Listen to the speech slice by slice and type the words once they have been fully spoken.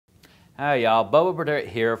Hi y'all, Bubba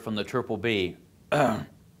here from the Triple B. Where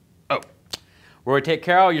we take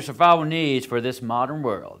care of all your survival needs for this modern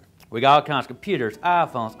world. We got all kinds of computers,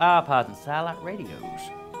 iPhones, iPods, and satellite radios.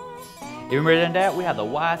 Even better than that, we have the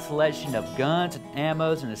wide selection of guns and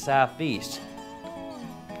ammos in the Southeast.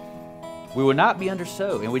 We will not be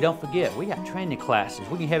undersold, and we don't forget, we got training classes.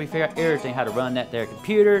 We can help you figure out everything, how to run that there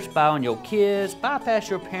computer, spy on your kids, bypass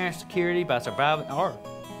your parents' security by surviving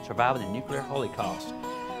the nuclear holocaust.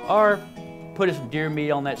 Or putting some deer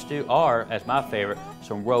meat on that stew, or, as my favorite,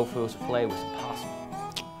 some roll foods souffle with some possum.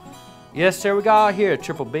 Yes, sir, we got here at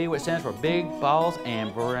Triple B, which stands for Big Balls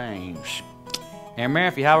and Brains. And man,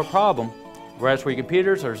 if you have a problem, whether it's for your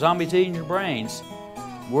computers or zombies eating your brains,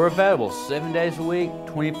 we're available 7 days a week,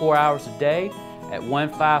 24 hours a day at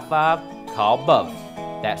 155-CALL-BUBBA.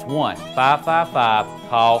 That's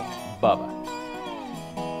 1-555-CALL-BUBBA.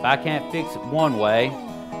 If I can't fix it one way,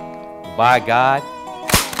 by God,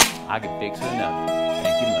 I can fix it another.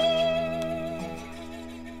 Thank you.